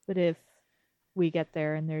 But if we get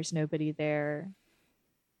there and there's nobody there,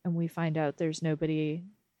 and we find out there's nobody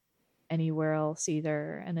anywhere else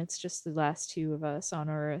either, and it's just the last two of us on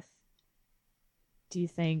Earth, do you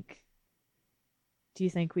think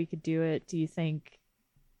we could do it? Do you think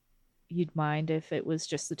you'd mind if it was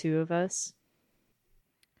just the two of us?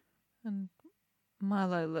 And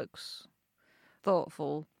Milo looks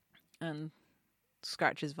thoughtful and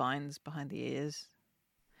scratches Vines behind the ears.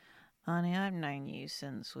 Honey, I've known you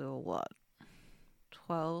since we were, what,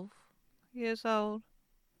 12 years old?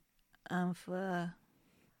 And for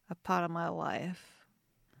a part of my life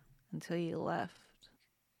until you left.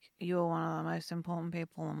 You were one of the most important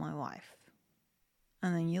people in my life.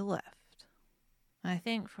 And then you left. I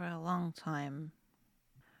think for a long time,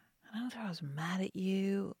 I don't know if I was mad at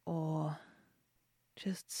you or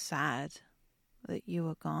just sad that you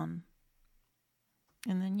were gone.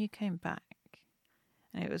 And then you came back.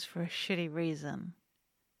 And it was for a shitty reason.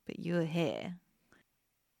 But you were here.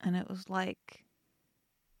 And it was like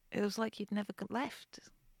you'd never left.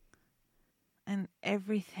 And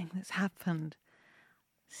everything that's happened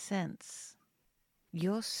since,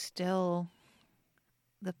 you're still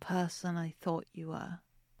the person I thought you were.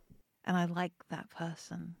 And I like that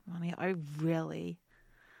person, Marnie. I really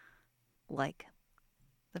like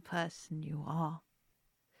the person you are.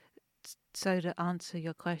 So to answer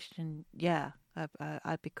your question, yeah,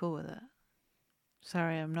 I'd be cool with it.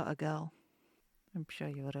 Sorry, I'm not a girl. I'm sure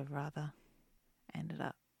you would have rather ended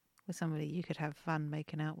up with somebody you could have fun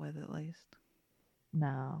making out with at least.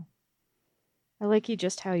 No. I like you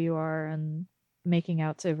just how you are, and making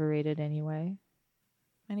out's overrated anyway.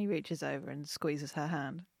 And he reaches over and squeezes her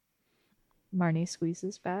hand. Marnie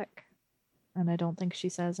squeezes back, and I don't think she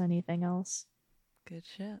says anything else. Good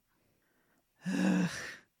shit.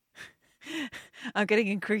 I'm getting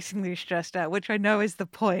increasingly stressed out, which I know is the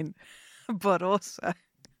point, but also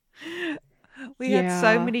we had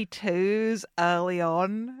so many twos early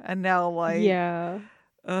on, and now yeah,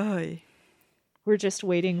 we're just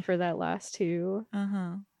waiting for that last two.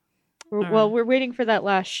 We're we're waiting for that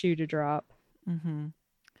last shoe to drop.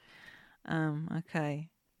 Okay.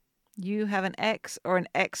 You have an ex or an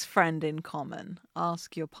ex-friend in common.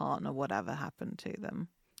 Ask your partner whatever happened to them.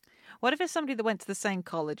 What if it's somebody that went to the same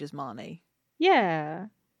college as Marnie? Yeah.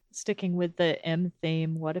 Sticking with the M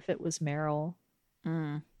theme, what if it was Meryl?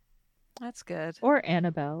 That's good. Or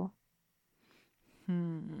Annabelle.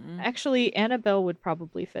 Actually, Annabelle would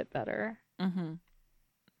probably fit better.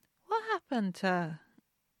 What happened to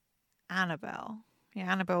Annabelle?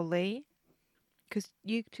 Yeah, Annabelle Lee? Because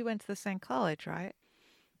you two went to the same college, right?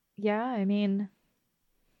 Yeah, I mean,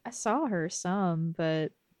 I saw her some,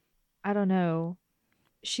 but I don't know.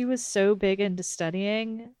 She was so big into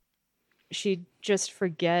studying, she'd just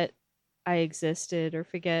forget I existed or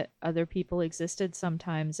forget other people existed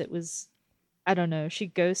sometimes. It was, I don't know, she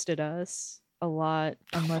ghosted us a lot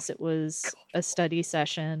unless it was a study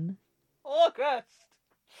session. August!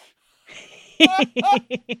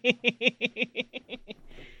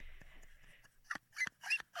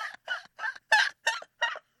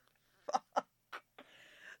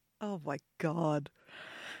 Oh my god.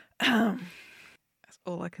 That's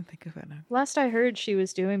all I can think of right now. Last I heard, she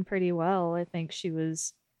was doing pretty well. I think she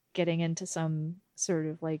was getting into some sort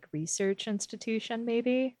of like research institution,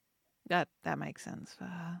 maybe. That makes sense for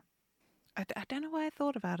her. I don't know why I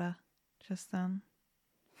thought about her just then.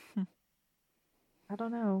 I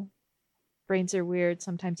don't know. Brains are weird.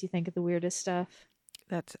 Sometimes you think of the weirdest stuff.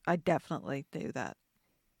 I definitely do that.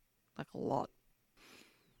 Like a lot.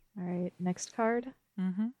 All right, next card.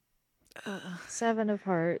 7 of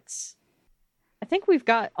Hearts. I think we've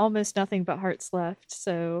got almost nothing but hearts left,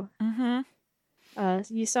 so...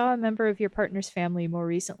 you saw a member of your partner's family more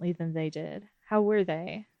recently than they did. How were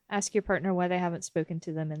they? Ask your partner why they haven't spoken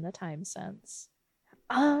to them in the time since.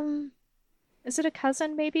 Is it a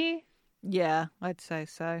cousin, maybe? Yeah, I'd say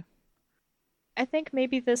so. I think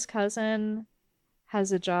maybe this cousin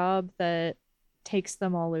has a job that takes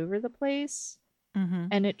them all over the place.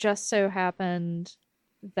 And it just so happened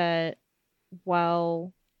that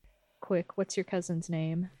while... Quick, what's your cousin's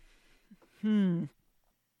name? Oh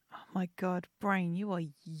my god, brain, you are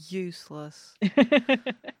useless.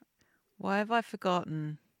 Why have I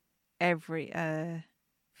forgotten every...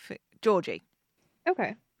 Georgie.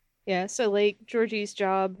 Okay. Yeah, so like Georgie's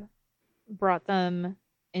job brought them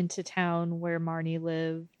into town where Marnie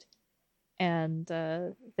lived, and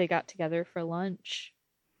they got together for lunch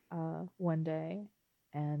one day,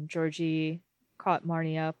 and Georgie caught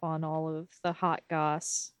Marnie up on all of the hot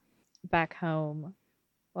goss back home.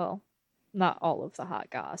 Well, not all of the hot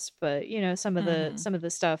goss, but you know, some of the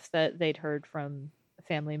stuff that they'd heard from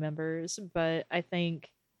family members. But I think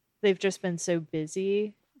they've just been so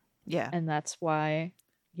busy, and that's why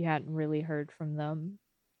you hadn't really heard from them.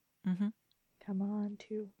 Come on,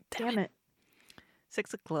 damn it.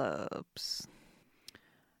 6 of clubs.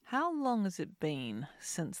 How long has it been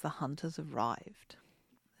since the hunters arrived?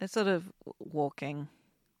 They're sort of walking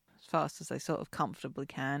as fast as they sort of comfortably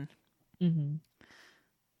can. And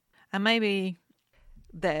maybe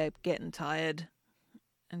they're getting tired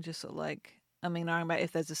and just sort of like, I mean, I remember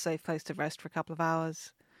if there's a safe place to rest for a couple of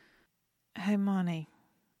hours. Hey, Marnie,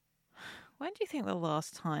 when do you think the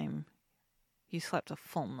last time you slept a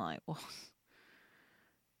full night. Well,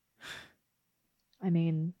 I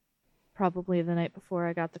mean, probably the night before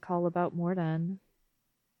I got the call about Morden.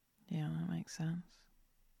 yeah, that makes sense.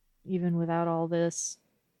 Even without all this,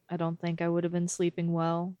 I don't think I would have been sleeping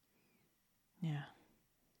well. Yeah.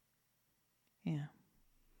 Yeah.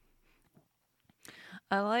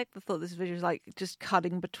 I like the thought this video is like just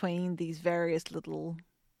cutting between these various little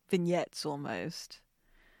vignettes almost.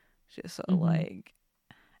 Just sort of like,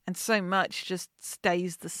 and so much just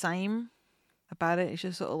stays the same about it. It's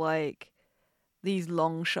just sort of like these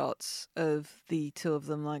long shots of the two of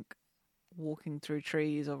them like walking through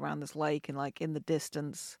trees or around this lake and like in the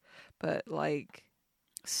distance, but like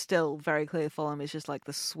still very clear for them. It's just like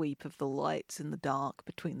the sweep of the lights in the dark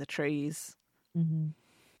between the trees.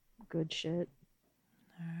 Good shit.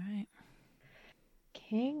 All right.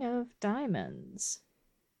 King of Diamonds.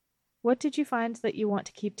 What did you find that you want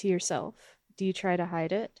to keep to yourself? Do you try to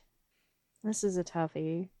hide it? This is a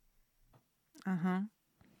toughie. I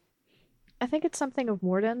think it's something of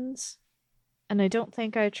Morden's, and I don't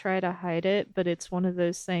think I try to hide it, but it's one of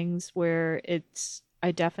those things where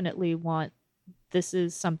I definitely want, this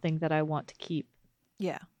is something that I want to keep.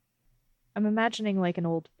 Yeah. I'm imagining like an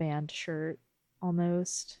old band shirt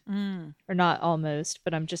almost. Or not almost,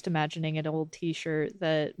 but I'm just imagining an old t-shirt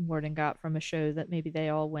that Morden got from a show that maybe they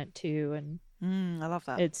all went to, and I love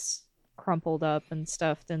that. it's crumpled up and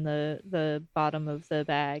stuffed in the bottom of the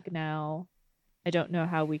bag now. I don't know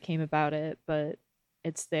how we came about it, but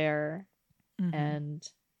it's there, and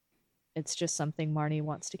it's just something Marnie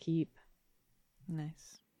wants to keep.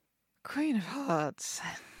 Nice. Queen of Hearts.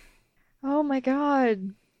 Oh my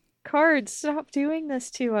god. Cards, stop doing this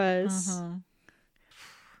to us.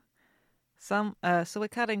 So we're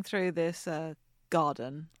cutting through this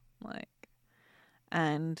garden, like,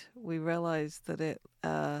 and we realize that it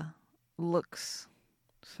looks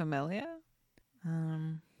familiar,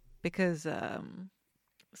 because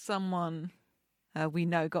someone we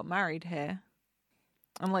know got married here,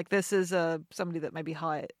 and like this is somebody that maybe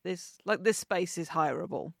hired this. Like this space is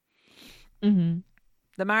hireable.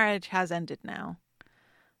 The marriage has ended now,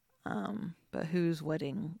 but whose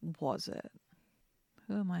wedding was it?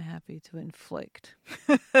 Who am I happy to inflict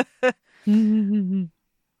a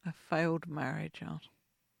failed marriage on?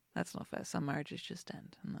 That's not fair. Some marriages just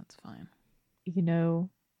end, and that's fine. You know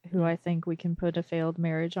who I think we can put a failed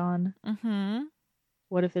marriage on?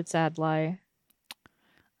 What if it's Adlai?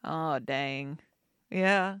 Oh, dang.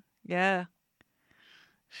 Yeah.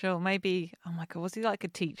 Sure, maybe. Oh my god, was he like a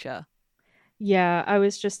teacher? Yeah, I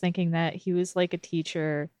was just thinking that he was like a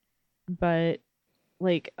teacher, but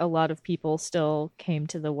like a lot of people still came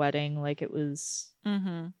to the wedding. Like it was,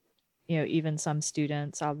 even some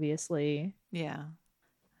students, obviously. Yeah.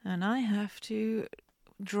 And I have to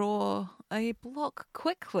draw a block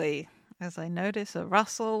quickly as I notice a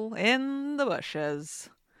rustle in the bushes.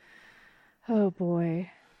 Oh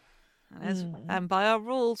boy. And by our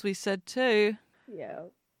rules, we said 2. Yeah.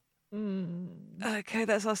 Okay,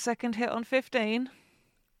 that's our second hit on 15.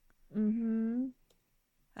 And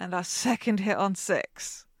our second hit on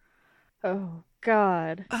 6. Oh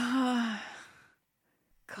God. God.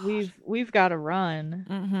 We've got to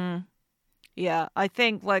run. Yeah, I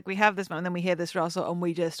think like we have this moment, and then we hear this rustle, and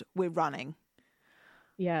we're running.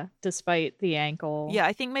 Yeah, despite the ankle. Yeah,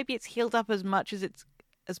 I think maybe it's healed up as much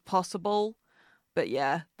as possible, but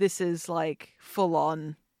yeah, this is like full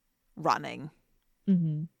on running.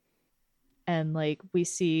 And like we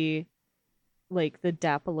see like the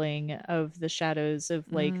dappling of the shadows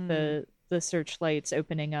of like the searchlights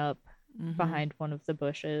opening up behind one of the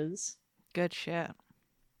bushes. Good shit.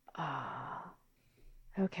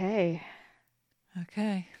 Okay.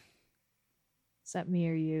 Okay. Is that me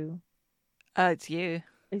or you? It's you.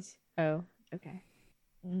 Oh, okay.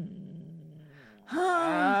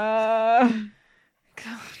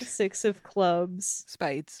 God. 6 of clubs.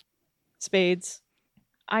 Spades.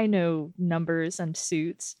 I know numbers and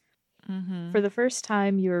suits. For the first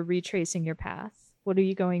time, you're retracing your path. What are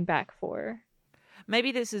you going back for?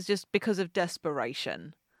 Maybe this is just because of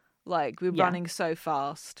desperation. Like, we're running so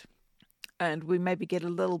fast, and we maybe get a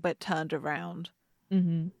little bit turned around.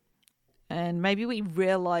 And maybe we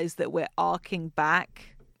realize that we're arcing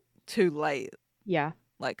back too late. Yeah.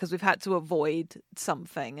 Like, because we've had to avoid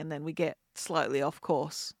something, and then we get slightly off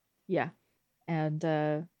course. Yeah. And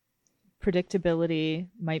predictability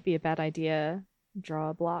might be a bad idea. Draw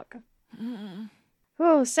a block.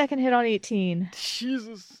 Oh, second hit on 18.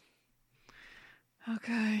 Jesus.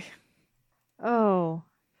 Okay. Oh,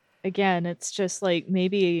 again, it's just like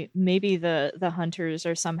maybe the hunters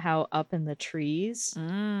are somehow up in the trees.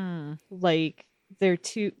 Like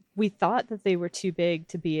we thought that they were too big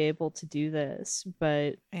to be able to do this,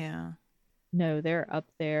 but Yeah. no, they're up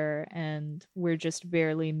there and we're just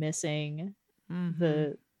barely missing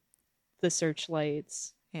the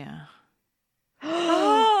searchlights. Yeah.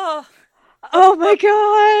 Oh, oh my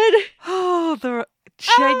god. Oh, the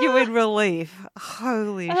genuine relief.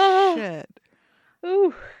 Holy shit.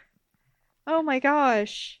 Ooh. Oh my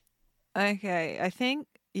gosh. Okay, I think,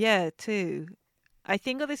 yeah, too. I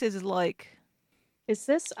think what this is like... Is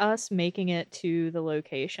this us making it to the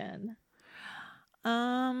location?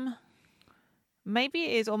 Maybe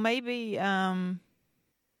it is, or maybe,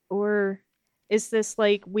 Or is this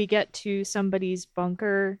like we get to somebody's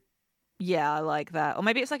bunker? yeah, I like that. Or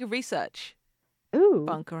maybe it's like a research Ooh.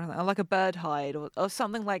 bunker, or like a bird hide, or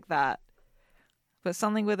something like that. But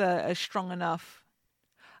something with a strong enough...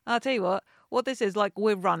 I'll tell you what this is, like,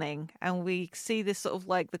 we're running, and we see this sort of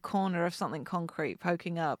like the corner of something concrete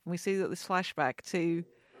poking up, and we see that this flashback to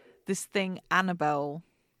this thing Annabelle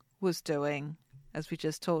was doing, as we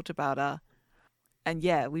just talked about her. And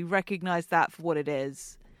yeah, we recognize that for what it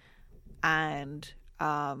is. And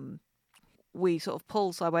we sort of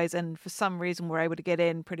pull sideways, and for some reason we're able to get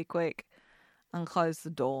in pretty quick and close the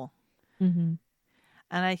door. Mm-hmm.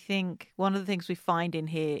 And I think one of the things we find in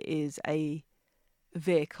here is a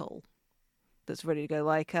vehicle that's ready to go.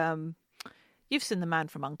 Like, you've seen The Man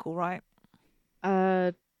from U.N.C.L.E.,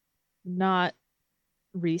 right? Not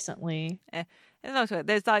recently.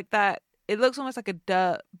 There's like that. It looks almost like a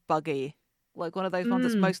dirt buggy, like one of those ones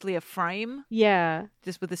that's mostly a frame. Yeah.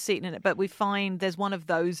 Just with a seat in it. But we find there's one of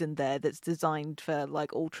those in there that's designed for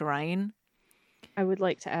like all terrain. I would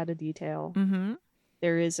like to add a detail. Mm-hmm.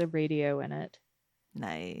 There is a radio in it.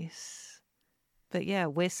 Nice. But yeah,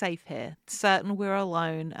 we're safe here. Certain we're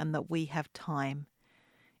alone and that we have time.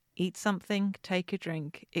 Eat something, take a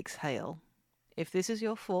drink, exhale. If this is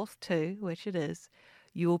your fourth too, which it is,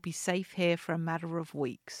 you will be safe here for a matter of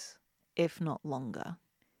weeks, if not longer.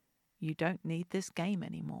 You don't need this game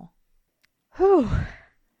anymore. Whew.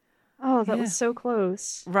 Oh, that was so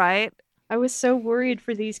close. Right? I was so worried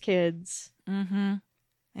for these kids. Mm-hmm.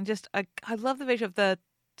 And just, I love the vision of the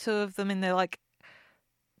two of them in there, like,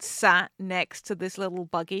 sat next to this little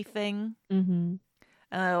buggy thing. Mm-hmm.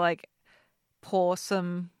 And they, like, pour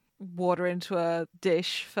some water into a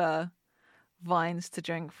dish for Vines to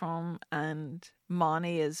drink from. And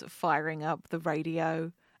Marnie is firing up the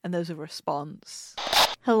radio. And there's a response.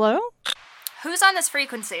 Hello? Who's on this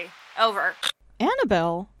frequency? Over.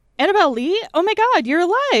 Annabelle. Annabelle Lee? Oh my god, you're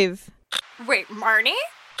alive. Wait, Marnie?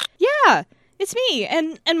 Yeah, it's me,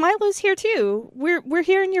 and Milo's here too. We're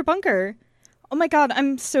here in your bunker. Oh my god,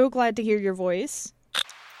 I'm so glad to hear your voice.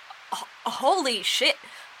 Holy shit.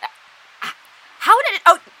 How did it...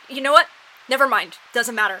 Oh, you know what? Never mind.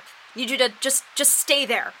 Doesn't matter. Need you to just stay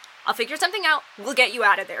there. I'll figure something out. We'll get you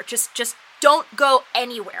out of there. Just don't go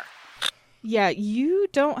anywhere. Yeah, you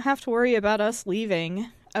don't have to worry about us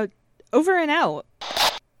leaving. Over and out.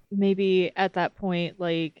 Maybe at that point,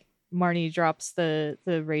 like, Marnie drops the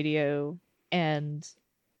radio and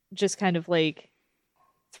just kind of, like,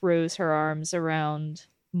 throws her arms around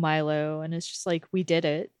Milo and is just like, we did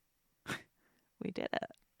it. We did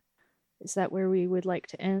it. Is that where we would like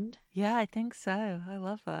to end? Yeah, I think so. I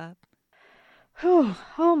love that.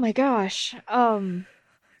 Oh my gosh.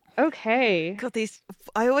 Okay. God,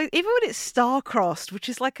 I always, even when it's star-crossed, which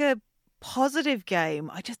is like a positive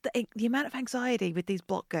game, the amount of anxiety with these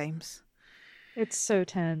block games. It's so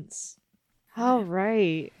tense. All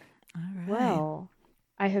right. Well,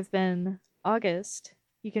 I have been August.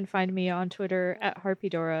 You can find me on Twitter at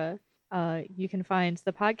Harpydora. You can find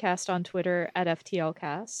the podcast on Twitter at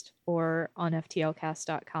FTLcast or on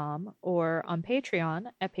FTLcast.com or on Patreon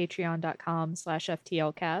at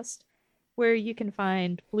patreon.com/FTLcast, where you can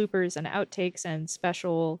find bloopers and outtakes and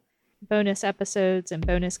special bonus episodes and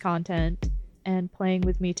bonus content. And playing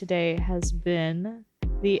with me today has been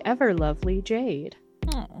the ever lovely Jade.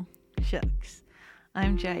 Oh, shucks.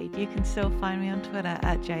 I'm Jade. You can still find me on Twitter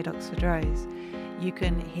at JadeOxfordRose. You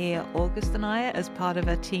can hear August and I as part of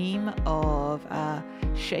a team of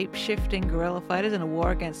shape-shifting guerrilla fighters in a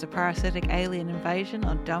war against a parasitic alien invasion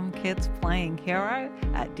on Dumb Kids Playing Hero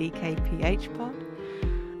at DKPHpod,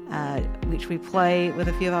 which we play with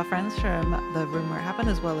a few of our friends from the room where it happened,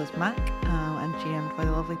 as well as Mac, and GM'd by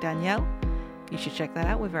the lovely Danielle. You should check that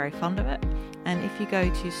out. We're very fond of it. And if you go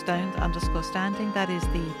to stoned_standing, that is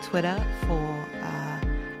the Twitter for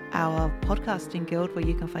our podcasting guild, where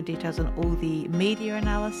you can find details on all the media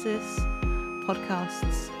analysis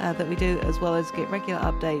podcasts that we do, as well as get regular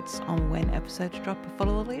updates on when episodes drop,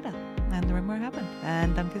 Follow the Leader, and The Room Where It Happened,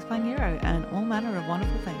 and Dumb Kids Playing Hero, and all manner of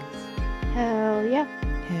wonderful things. Hell yeah.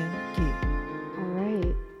 Hell yeah. All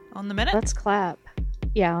On the minute? Let's clap.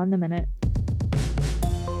 Yeah, on the minute.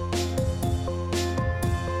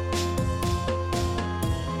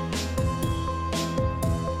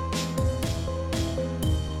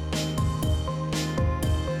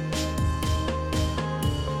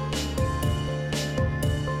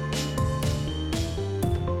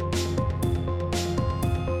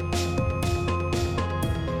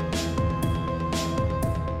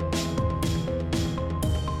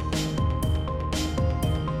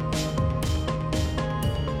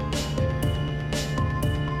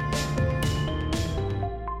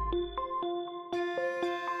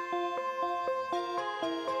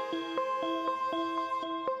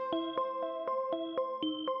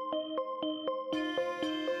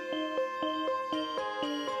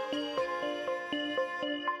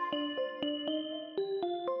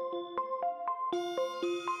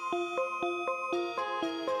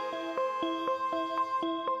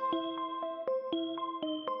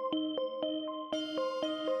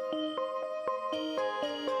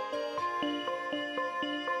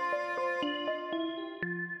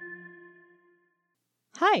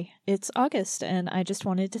 Hi, it's August, and I just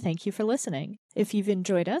wanted to thank you for listening. If you've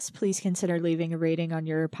enjoyed us, please consider leaving a rating on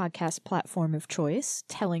your podcast platform of choice,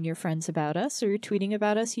 telling your friends about us, or tweeting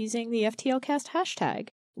about us using the FTLcast hashtag.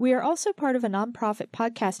 We are also part of a nonprofit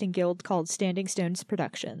podcasting guild called Standing Stones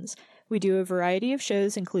Productions. We do a variety of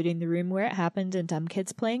shows, including The Room Where It Happened and Dumb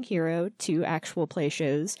Kids Playing Hero, 2 actual play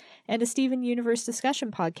shows, and a Steven Universe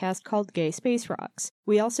discussion podcast called Gay Space Rocks.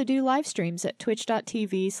 We also do live streams at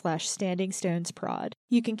twitch.tv/StandingStonesProd.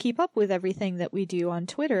 You can keep up with everything that we do on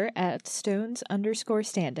Twitter at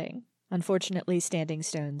Stones_Standing. Unfortunately, Standing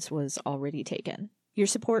Stones was already taken. Your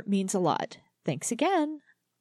support means a lot. Thanks again!